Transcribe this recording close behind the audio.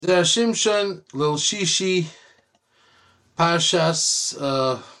Zera Shimshon, Lil Shishi, Parshas,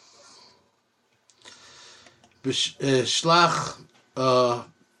 Shelach.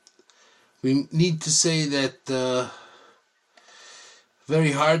 We need to say that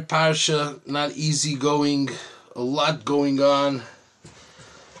very hard parsha, not easy going, a lot going on,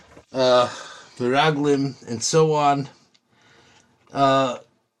 Miraglim, and so on. The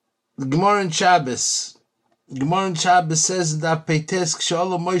Gemara in Shabbos. Gemara in Shabbos says that Peites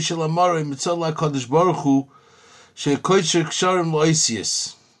Kshala Moshe Lamari Mitzvah Kadosh Baruch Hu Shekoisher Ksharim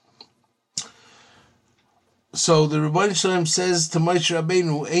Loisius. So the Rebbeinu Shalom says to Moshe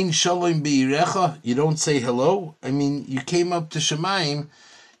Rabbeinu, "Ein Shalom Beirecha." You don't say hello. I mean, you came up to Shemaim,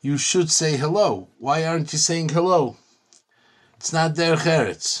 you should say hello. Why aren't you saying hello? It's not derech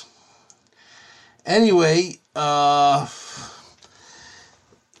eretz. Anyway, Moshe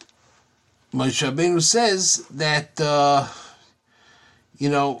Rabbeinu says that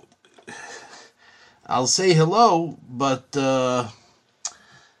I'll say hello, but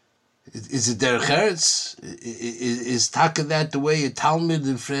is it derech eretz? Is taka that the way a Talmud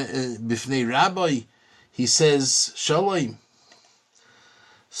in b'fnei Rabbi? He says shalom.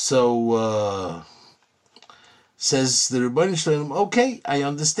 So says the Rebbeinu Shalom. Okay, I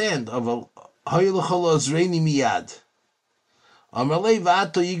understand. Aval hayulachol azreini miyad. Amalei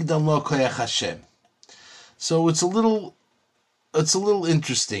va'ato yigdal lo koyach Hashem. So it's a little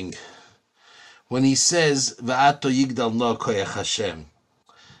interesting when he says va'ato yigdal lo koyach Hashem.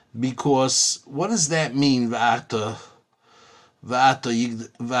 Because what does that mean? V'ata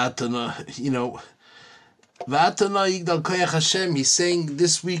no yigdal koyach Hashem. He's saying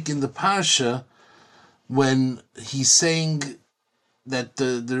this week in the parsha when he's saying that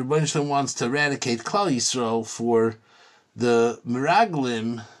the Rebbeinu Shalom wants to eradicate Klal Yisrael for the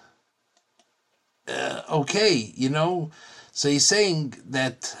Miraglim. So he's saying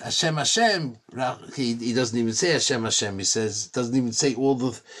that Hashem, he doesn't even say Hashem, he doesn't even say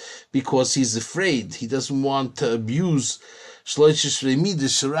because he's afraid. He doesn't want to abuse Shloishes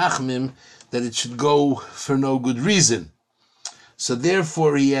Remidish Sharachmim, that it should go for no good reason. So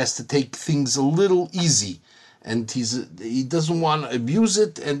therefore he has to take things a little easy, and he doesn't want to abuse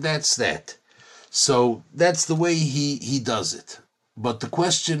it, and that's that. So that's the way he does it. But the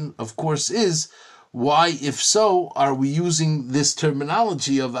question, of course, is, why, if so, are we using this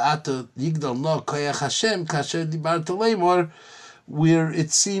terminology of Ata Yigdal No Koyach Hashem Kasher Dibar Lemor, where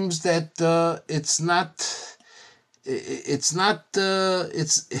it seems that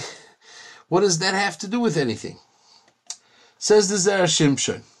what does that have to do with anything? Says the Zera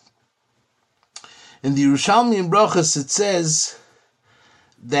Shimshon. In the Yerushalmi in Brachas it says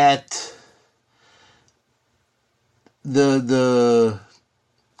that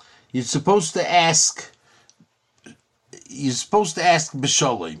you're supposed to ask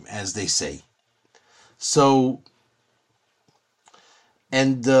b'shalom, as they say. So,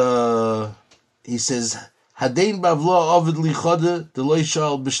 and he says, Hadein bavlo ovid lichode deloy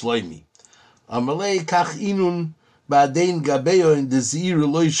shal b'shloimi. Amalei kach inun ba'adein gabeyo in dezir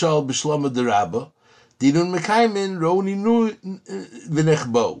loy shal b'shloma derabba. Dinun mekaymin roni nu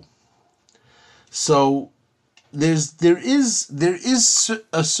v'nechbo. So, there is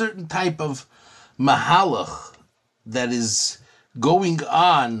a certain type of mahalach that is going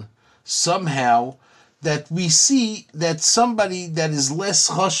on somehow, that we see that somebody that is less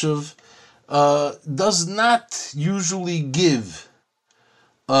chashuv does not usually give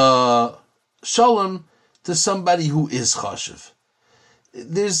shalom to somebody who is chashuv.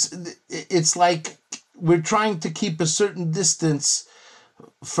 It's like we're trying to keep a certain distance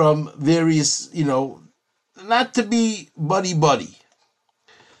from various, not to be buddy.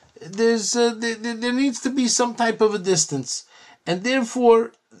 There needs to be some type of a distance, and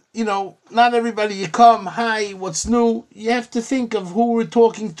therefore, not everybody you come, hi, what's new? You have to think of who we're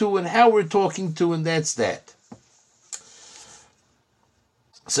talking to and how we're talking to, and that's that.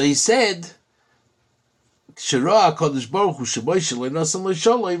 So he said, "Shara Kadosh Baruch Hu Shaboy Shalei Nasam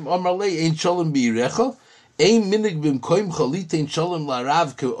LeShalom Amar Lei Ein Shalom Beirecha Ein Minig B'Mkoim Chalit Ein Shalom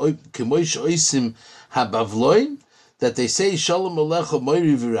LaRav Kemoish Oisim Habavloim." That they say Shalom Alecha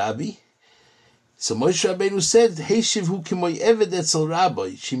Moiri v'Rabbi. So Moshe Rabbeinu said, "Heishiv hu k'moy eved etzel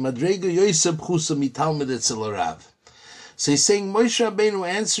Rabbi, she madrega yoisab chusa mitalmid etzel Rav." So he's saying Moshe Rabbeinu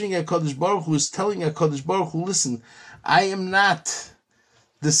answering HaKadosh Baruch Hu is telling HaKadosh Baruch Hu, listen, I am not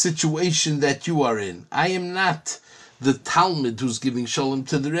the situation that you are in. I am not the Talmud who's giving Shalom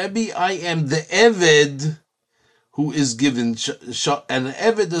to the Rebbe. I am the Eved who is given, and the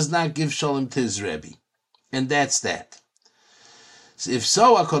Eved does not give Shalom to his Rebbe. And that's that. If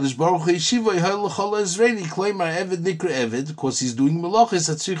so, HaKadosh Baruch Hu Yeshiva Yehol L'chol Ezreini Kloimar Eved Nikra Eved, because he's doing Melachis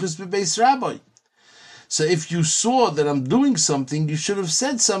Atzrichus B'Beis Rabbi. So if you saw that I'm doing something, you should have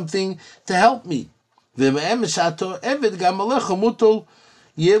said something to help me. V'me'em Shato Eved Gam Alecha Mutol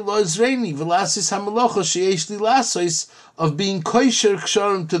Yeh Lo Ezreini V'lasis HaMelacha Sheyesh Li Lasos of being kosher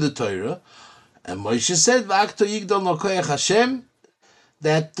ksharim to the Torah. And Moshe said, V'akto Yigdal No Koyach Hashem,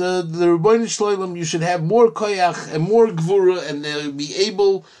 that the Rebbeinu Shloim, you should have more koyach and more gvura, and they'll be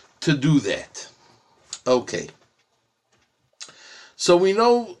able to do that. Okay. So we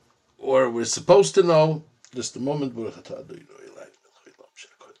know, or we're supposed to know, just a moment,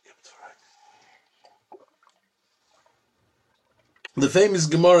 the famous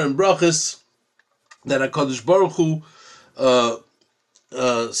Gemara in Brachas, that HaKadosh Baruch Hu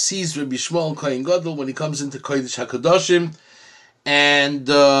sees Rabbi Shmuel Kohen Gadol when he comes into Kodesh HaKadoshim, and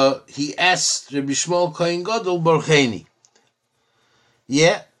he asked Rabbi Shmuel Kohen Gadol Borcheni.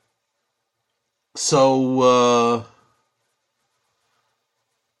 Yeah. So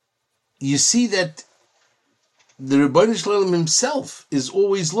you see that the Rebbeinu Shalom himself is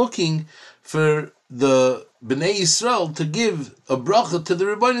always looking for the Bnei Yisrael to give a bracha to the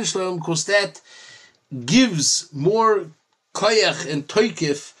Rebbeinu Shalom, because that gives more koyach and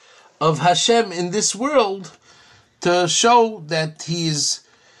toikif of Hashem in this world, to show that he is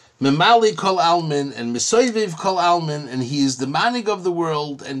Memali Kol Almin and Mesoiviv Kol Almin, and he is the manig of the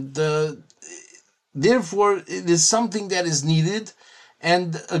world, and therefore it is something that is needed.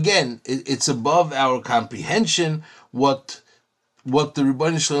 And again, it's above our comprehension what the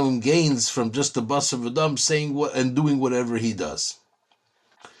Rebbeinu Shalom gains from just the bus of Adam saying what and doing whatever he does.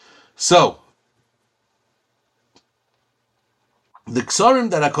 So the Ksarim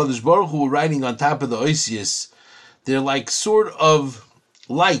that HaKadosh Baruch Hu were writing on top of the Oisius, they're like sort of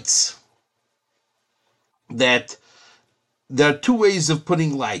lights. That there are two ways of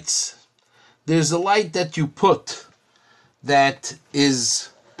putting lights. There's a light that you put that is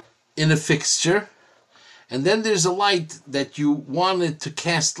in a fixture, and then there's a light that you wanted to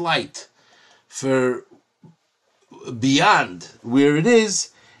cast light for beyond where it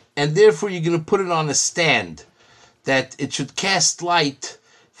is, and therefore you're going to put it on a stand that it should cast light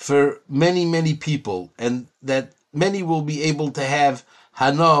for many, many people, and that many will be able to have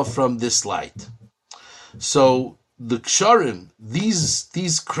hana from this light. So the ksharim,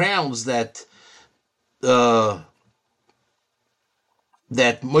 these crowns that the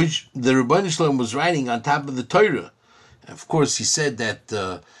Rebbeinu Shalom was writing on top of the Torah. Of course, he said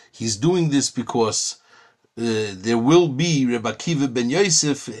that he's doing this because there will be Rebbe Akiva ben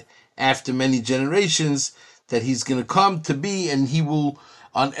Yosef after many generations, that he's going to come to be, and he will,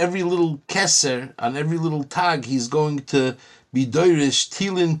 on every little keser, on every little tag, he's going to be doirish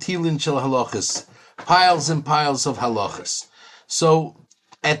tilin shel halachas, piles and piles of halachas. So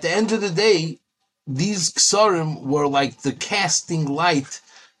at the end of the day, these ksarim were like the casting light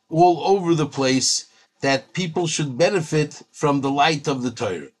all over the place, that people should benefit from the light of the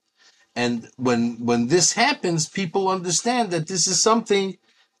Torah. And when this happens, people understand that this is something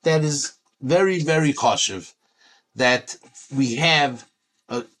that is very, very chashuv, that we have,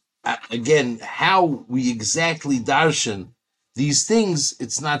 again, how we exactly darshan these things.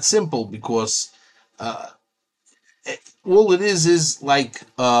 It's not simple, because all it is like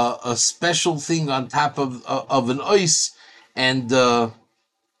a special thing on top of an ois, and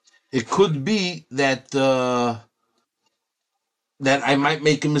it could be that that I might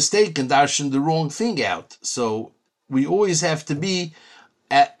make a mistake and darshan the wrong thing out. So we always have to be,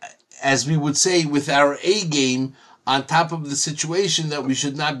 as we would say, with our A game on top of the situation, that we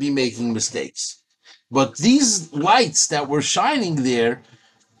should not be making mistakes. But these lights that were shining there,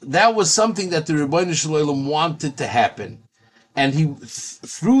 that was something that the Rebbeinu Shalom wanted to happen. And he,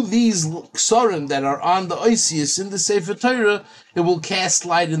 through these ksarim that are on the Oisius in the Sefer Torah, it will cast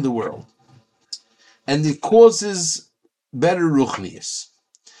light in the world. And it causes better ruchnius.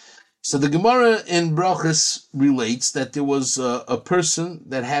 So the Gemara in Brachas relates that there was a person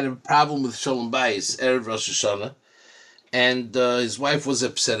that had a problem with Shalom Bayis, Erev Rosh Hashanah, and his wife was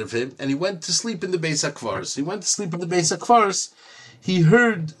upset of him, and he went to sleep in the Beis HaKvaros. He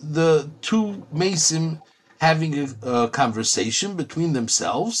heard the two Mesim having a conversation between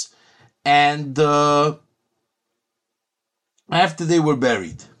themselves, and after they were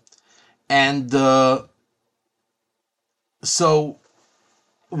buried. And so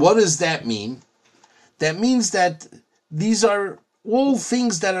what does that mean? That means that these are all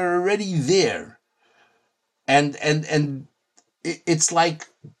things that are already there. And it's like,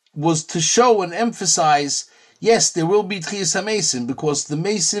 was to show and emphasize, yes, there will be Tchias HaMesim, because the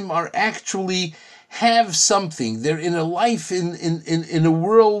Mesim are actually have something. They're in a life in a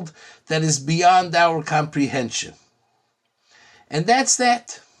world that is beyond our comprehension. And that's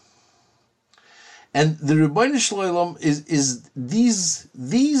that. And the Rebbeinu Shloim is these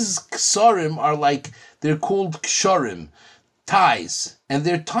ksarim are like, they're called ksharim, ties, and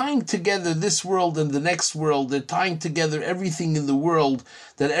they're tying together this world and the next world. They're tying together everything in the world,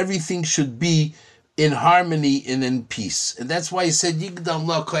 that everything should be in harmony and in peace. And that's why he said Yigdal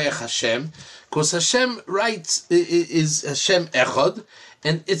lo koyach Hashem, because Hashem writes is Hashem Echad,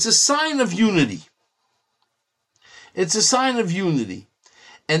 and it's a sign of unity. It's a sign of unity.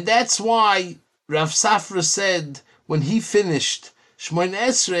 And that's why Rav Safra said, when he finished Shmoin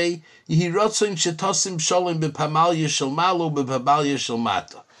Esrei, Yehi Rotzon Shetosim Sholem B'Pamalya Shel Malo B'Pamalya Shel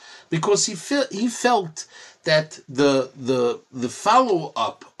Mata, because he felt that the follow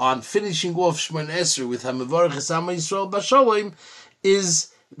up on finishing off Shmoin Esrei with Hamavarach Esama Yisrael B'Sholem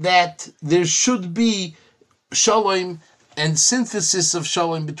is that there should be Sholem and synthesis of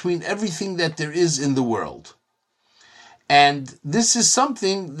Sholem between everything that there is in the world. And this is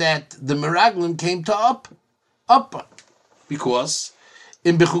something that the Meraglim came to up on. Because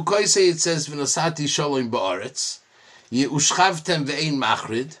in Bechukoisei it says, V'nosati sholem ba'aretz, Ye'ushchavtem ve'ein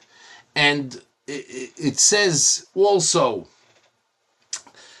machrid, and it says also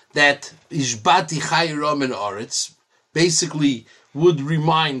that Ishbati chayra min aretz, basically would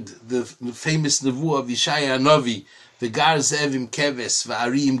remind the famous Nevuah of Yeshaya Hanavi, V'gar ze'evim keves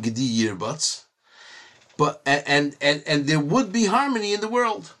v'ariyim gedi yirbatz. But and there would be harmony in the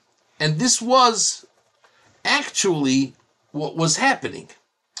world, and this was actually what was happening.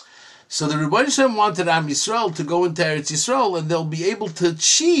 So the Rebbeinu Shem wanted Am Yisrael to go into Eretz Yisrael, and they'll be able to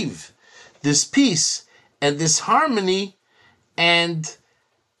achieve this peace and this harmony, and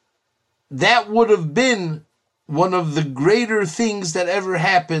that would have been one of the greater things that ever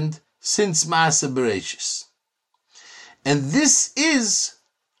happened since Maaseh Bereshis. And this is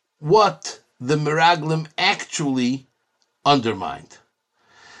what the Meraglim actually undermined.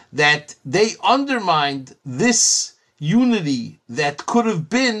 That they undermined this unity that could have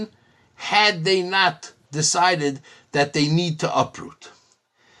been had they not decided that they need to uproot.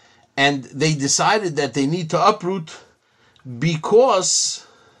 And they decided that they need to uproot because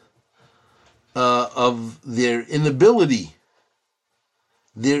of their inability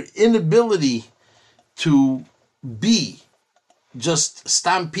to be just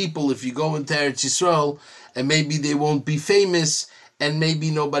stamp people. If you go into Eretz Yisrael, and maybe they won't be famous, and maybe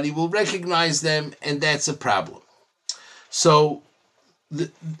nobody will recognize them, and that's a problem. So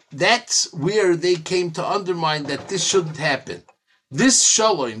that's where they came to undermine that this shouldn't happen. This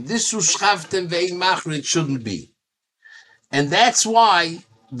shalom, this ushchavtem ve'ein machrid shouldn't be. And that's why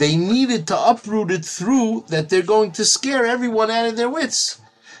they needed to uproot it through that they're going to scare everyone out of their wits.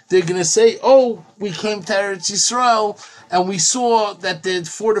 They're going to say, oh, we came to Eretz Yisrael, and we saw that the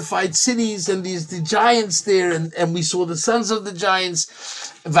fortified cities and the giants there, and we saw the sons of the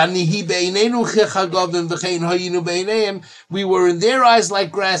giants. We were in their eyes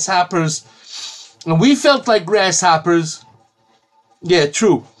like grasshoppers, and we felt like grasshoppers. Yeah,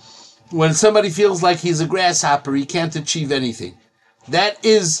 true. When somebody feels like he's a grasshopper, he can't achieve anything. That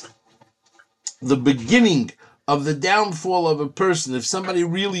is the beginning of the downfall of a person. If somebody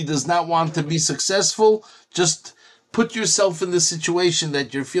really does not want to be successful, just put yourself in the situation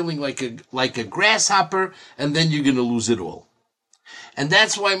that you're feeling like a grasshopper, and then you're going to lose it all. And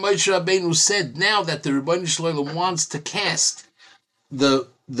that's why Moshe Rabbeinu said now that the Rebbeinu Shloim wants to cast the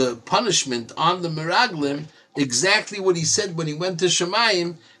punishment on the Meraglim, exactly what he said when he went to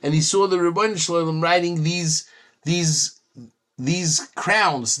Shemayim and he saw the Rebbeinu Shloim writing these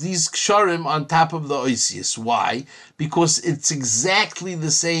crowns, these ksharim on top of the oisius. Why? Because it's exactly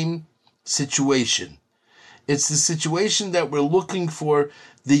the same situation. It's the situation that we're looking for,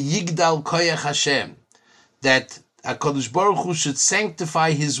 the Yigdal Koyach Hashem, that HaKadosh Baruch Hu should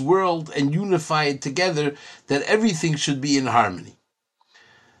sanctify His world and unify it together, that everything should be in harmony.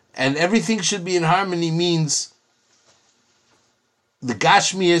 And everything should be in harmony means the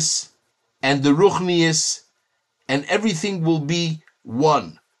Gashmias and the Ruchnias, and everything will be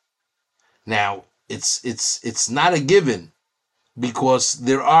one. Now, it's not a given, because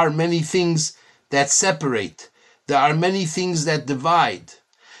there are many things that separate. There are many things that divide.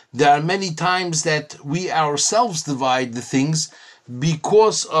 There are many times that we ourselves divide the things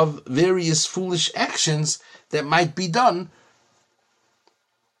because of various foolish actions that might be done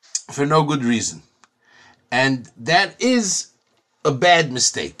for no good reason. And that is a bad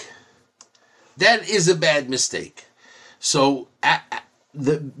mistake. That is a bad mistake. So,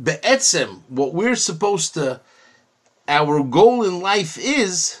 the what we're supposed to, our goal in life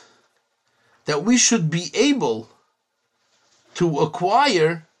is that we should be able to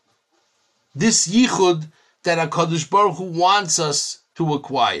acquire this yichud that HaKadosh Baruch Hu wants us to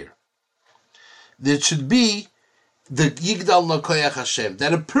acquire. There should be the Yigdal Nakoyach Hashem,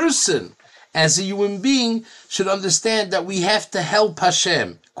 that a person, as a human being, should understand that we have to help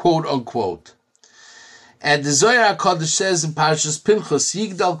Hashem, quote unquote. And the Zohar HaKadosh says in Parshas Pinchas,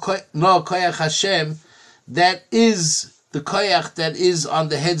 Yigdal Nakoyach Hashem, that is the koyach that is on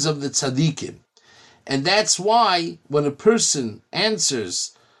the heads of the tzaddikim. And that's why when a person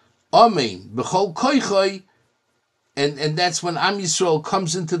answers Amen b'chol koychoi, and that's when Am Yisrael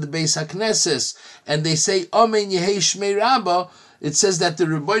comes into the Beis HaKnesses and they say Amen Yehei Shmei Rabba, it says that the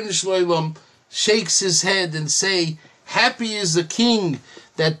Rebbeinu Shloim shakes his head and say, happy is the king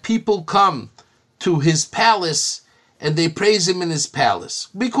that people come to his palace and they praise him in his palace,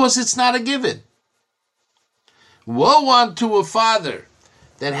 because it's not a given. Woe unto a father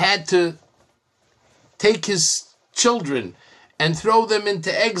that had to take his children and throw them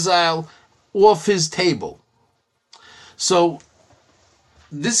into exile off his table. So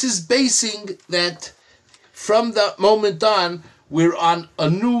this is basing that from that moment on, we're on a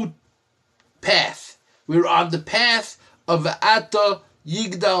new path. We're on the path of Ata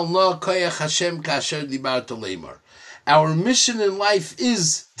Yigdal Na Koyach Hashem Kasher Dibarta Lemar. Our mission in life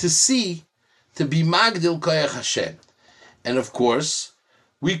is to be Magdil Koyach Hashem. And of course,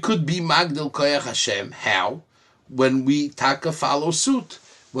 we could be Magdil Koyach Hashem. How? When we taka follow suit,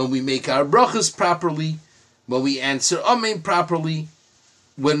 when we make our brachas properly, when we answer Amen properly,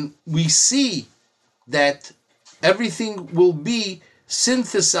 when we see that everything will be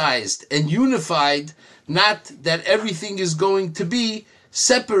synthesized and unified, not that everything is going to be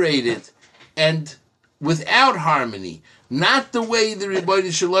separated and without harmony, not the way the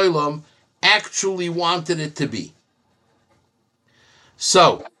Rebbeinu Shalom actually wanted it to be.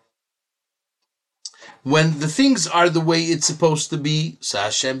 So, when the things are the way it's supposed to be, so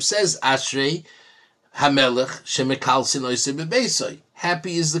Hashem says, Ashrei Hamelech Shemekal Sinoisei Bebeisoi.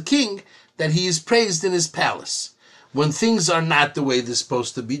 Happy is the king that he is praised in his palace. When things are not the way they're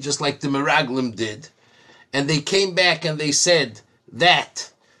supposed to be, just like the Meraglim did, and they came back and they said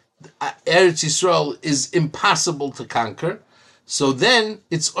that Eretz Yisrael is impossible to conquer, so then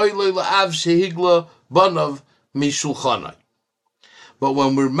it's Oiloi La'av Shehigla Banov Mishulchanai. But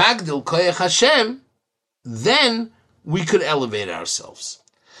when we're Magdil Koyach Hashem, then we could elevate ourselves.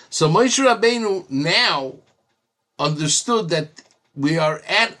 So Moshe Rabbeinu now understood that we are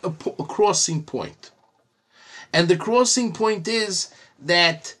at a crossing point. And the crossing point is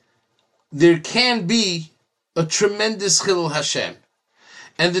that there can be a tremendous Chilul Hashem.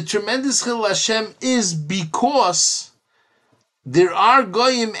 And the tremendous Chilul Hashem is because there are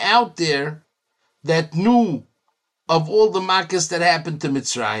Goyim out there that knew of all the makas that happened to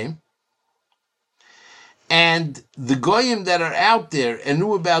Mitzrayim. And the Goyim that are out there and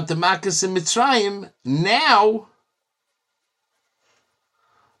knew about the makas in Mitzrayim now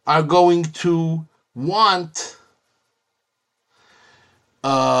are going to want,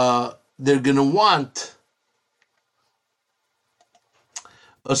 they're going to want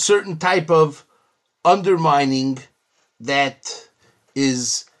a certain type of undermining that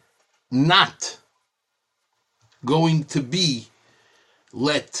is not going to be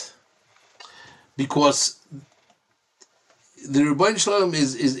let, because the Rebbeinu Shalom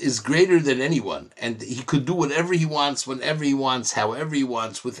is greater than anyone, and he could do whatever he wants, whenever he wants, however he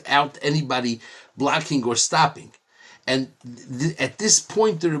wants, without anybody blocking or stopping. And at this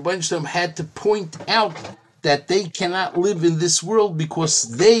point, the Rebbeinu Shalom had to point out that they cannot live in this world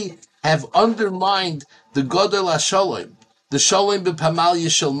because they have undermined the Godel HaShalom, the Shalom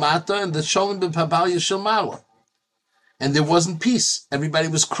b'Pamalya Shel Mata and the Shalom b'Pamalya Shel Mala. And there wasn't peace. Everybody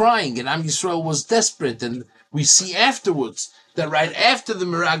was crying, and Am Yisrael was desperate. And we see afterwards that right after the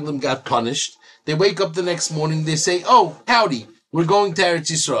Meraglim got punished, they wake up the next morning, they say, oh, howdy, we're going to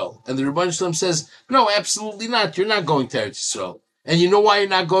Eretz Yisrael. And the Rebbeinu Shalom says, no, absolutely not. You're not going to Eretz Yisrael. And you know why you're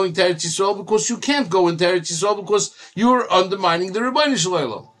not going to Eretz Yisrael? Because you can't go into Eretz Yisrael because you're undermining the Rebbeinu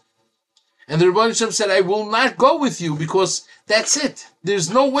Shalom. And the Rebbeinu Shalom said, I will not go with you because that's it. There's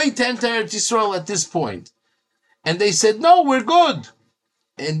no way to enter Eretz Yisrael at this point. And they said, no, we're good.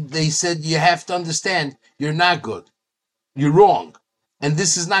 And they said, you have to understand, you're not good. You're wrong. And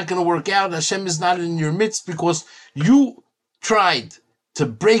this is not going to work out. Hashem is not in your midst because you tried to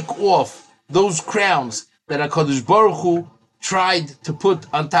break off those crowns that HaKadosh Baruch Hu tried to put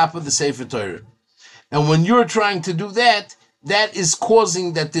on top of the Sefer Torah. And when you're trying to do that, that is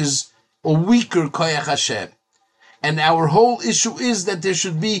causing that there's a weaker Koyach Hashem. And our whole issue is that there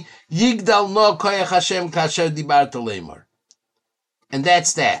should be Yigdal No Koyach Hashem Kasher Dibarta Lemar. And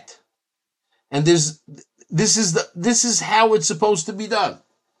that's that. And this is how it's supposed to be done.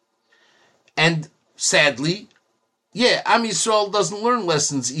 And sadly, Am Yisrael doesn't learn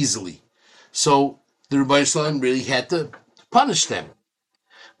lessons easily. So the Rebbeinu Shalom really had to punish them.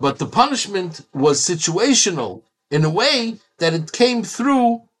 But the punishment was situational in a way that it came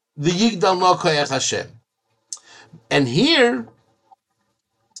through the Yigdal Nokoyach Hashem. And here,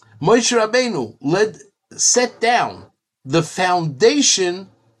 Moshe Rabbeinu set down the foundation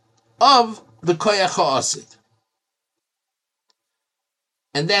of the Koyach HaAsid.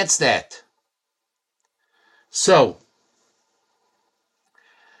 And that's that. So,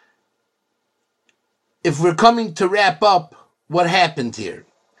 if we're coming to wrap up what happened here,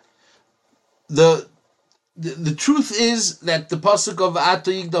 the truth is that the pasuk of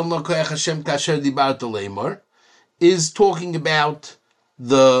Ato Yigdal Nokoyach Hashem Kasher Dibarto Leimor is talking about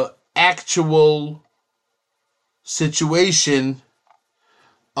the actual situation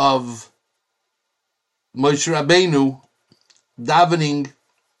of Moshe Rabbeinu davening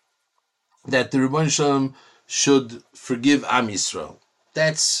that the Rebbeinu Shalom should forgive Am Yisrael.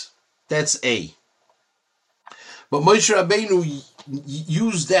 That's A. But Moshe Rabbeinu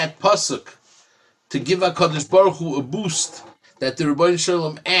used that pasuk to give HaKadosh Baruch Hu a boost that the Rebbeinu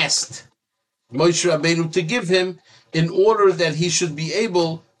Shalom asked Moshe Rabbeinu to give him in order that he should be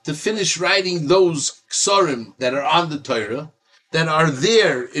able to finish writing those ksarim that are on the Torah, that are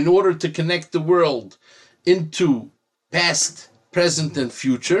there in order to connect the world into past, present, and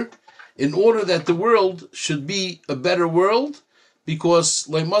future, in order that the world should be a better world, because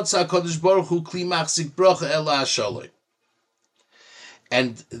Leimotza HaKadosh Baruch Hu Kli Machzik Bracha Ela Hashalom.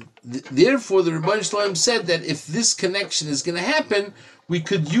 And therefore the Rebbeinu Shalom said that if this connection is going to happen, we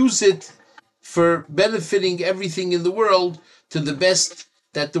could use it for benefiting everything in the world to the best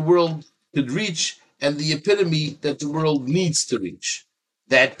that the world could reach and the epitome that the world needs to reach.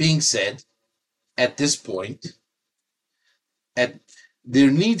 That being said, at this point, there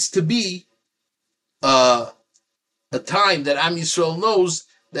needs to be a time that Am Yisrael knows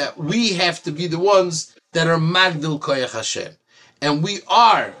that we have to be the ones that are Magdil Koyach Hashem. And we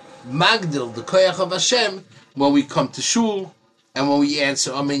are Magdil, the Koyach of Hashem, when we come to Shul, and when we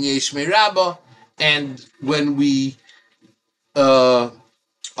answer Amen Yesh Meirabah, and when we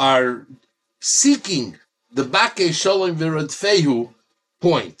are seeking the Bakei Shalom V'Rodfehu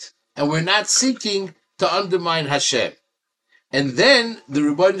point, and we're not seeking to undermine Hashem. And then the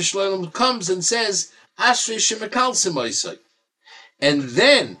Rebbeinu Shalom comes and says, Ashrei Shemekalsim Oisai. And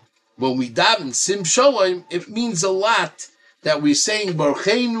then, when we daven Sim Shalom, it means a lot that we're saying,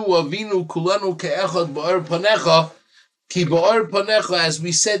 Barucheinu Avinu Kulanu Ke'echad Ba'or Panecha, Ki Ba'or Panecha, as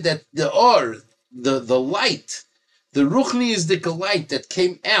we said, that the Or, the light, the Ruchni is the light that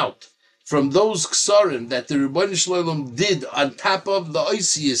came out from those Ksarim that the Rebbeinu Shalom did on top of the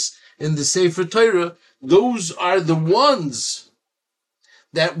Oisius in the Sefer Torah, those are the ones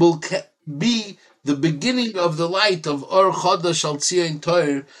that will be the beginning of the light of Or Chodesh Al Tzion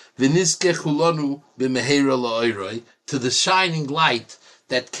Torah V'Nizkeh Chulanu B'Meheira La'oiroi, to the shining light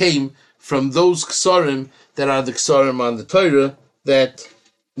that came from those Ksarim that are the Ksarim on the Torah that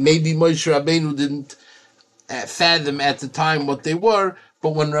maybe Moshe Rabbeinu didn't fathom at the time what they were,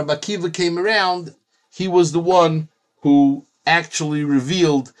 but when Rabbi Akiva came around, he was the one who actually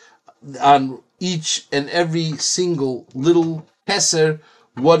revealed on each and every single little Keser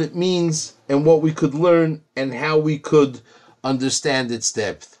what it means and what we could learn and how we could understand its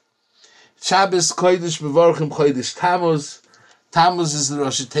depth. Shabbos Kodesh Mevorchim Kodesh Tammuz. Tammuz is the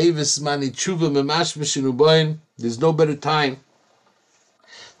Rosh Tevis Mani Tshuva Memash Mishinubayin. There's no better time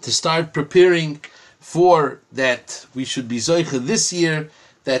to start preparing for that. We should be Zoicha this year,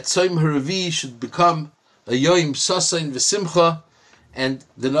 that Tzom Haravi should become a Yoim Sasain V'Simcha. And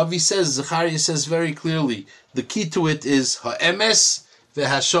the Navi says, Zechariah says very clearly, the key to it is Ha'emes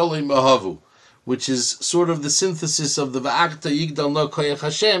V'Hasholim Ahavu, which is sort of the synthesis of the Va'akta Yigdal No Koyach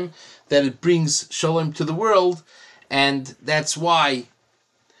Hashem, that it brings Shalom to the world. And that's why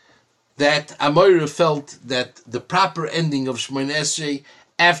that Amoira felt that the proper ending of Shmoneh Esrei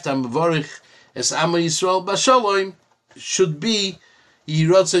after Amavorich as Am Yisrael Bashalom should be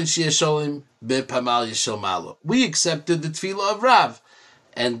Yirotzon Sheyeh Shalom Bepamal Yishal Malo. We accepted the Tefillah of Rav,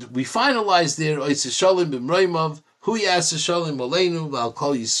 and we finalized there Oitz Shalom B'Mroimov Hu Yas Shalom Aleinu V'Al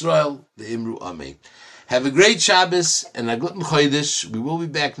Kol Yisrael V'Imru Amen. Have a great Shabbos and a Guten Chodesh. We will be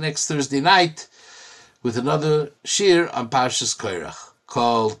back next Thursday night with another shir on Parshas Korach.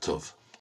 Kol Tov.